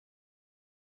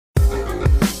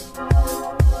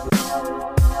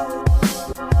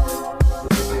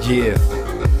Yeah.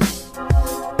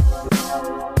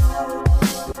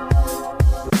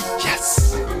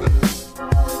 Yes.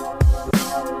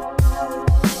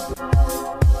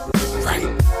 Right.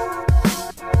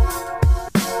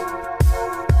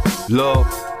 Love.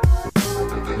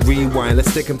 Rewind,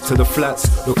 let's take him to the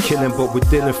flats. No killing, but we're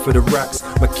dealing for the racks.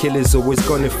 My killer's always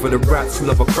gunning for the rats.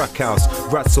 Love a crack house,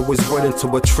 rats always running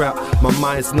to a trap. My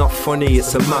mind's not funny,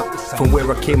 it's a map. From where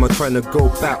I came, I'm trying to go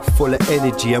back. Full of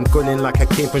energy, I'm gunning like I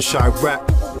came from Chirac.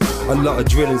 A lot of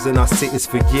drillings in our cities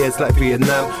for years, like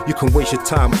Vietnam. You can waste your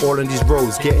time all on these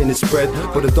roads, getting it spread.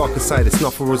 But the darker side, it's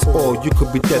not for us all. You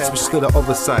could be dead, switch to the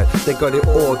other side. They got it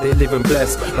all, they living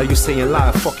blessed. Now you saying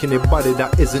lie, fucking a body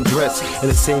that isn't dressed in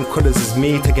the same colors as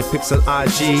me, taking pics on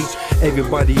IG.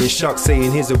 Everybody in shock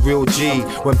saying he's a real G.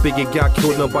 When Biggie got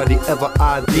killed, nobody ever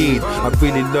ID'd. I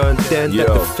really learned then that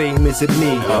the fame isn't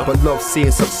me, but love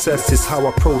seeing success is how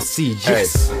I proceed.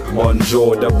 Yes. Hey,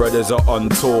 bonjour, the brothers are on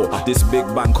tour. This big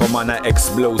bang come on a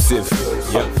explosive.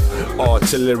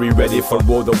 Artillery ready for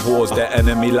all the wars. The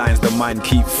enemy lines, the mind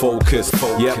keep focused.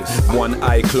 One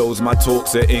eye closed, my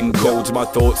talks are in codes. My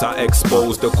thoughts are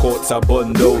exposed, the courts are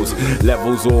bundles.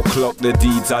 Levels all clocked, the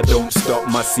deeds I don't stop.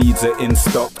 My seeds are in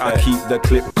stock, I keep the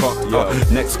clip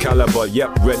cocked. Next caliber,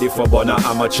 ready for bonner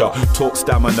amateur. Talk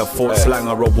stamina, thought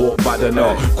slanger, a walk by the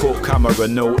know. Caught camera,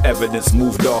 no evidence,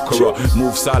 move darker.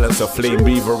 Move silence, a flame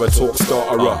reaver, a talk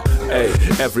starter. Hey,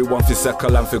 everyone feel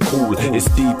circle and feel cool. It's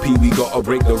DP, we gotta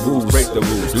break the rules.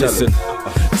 Listen,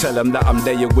 tell them that I'm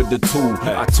there with the tool.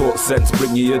 I talk sense,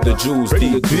 bring you the jewels.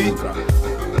 DP.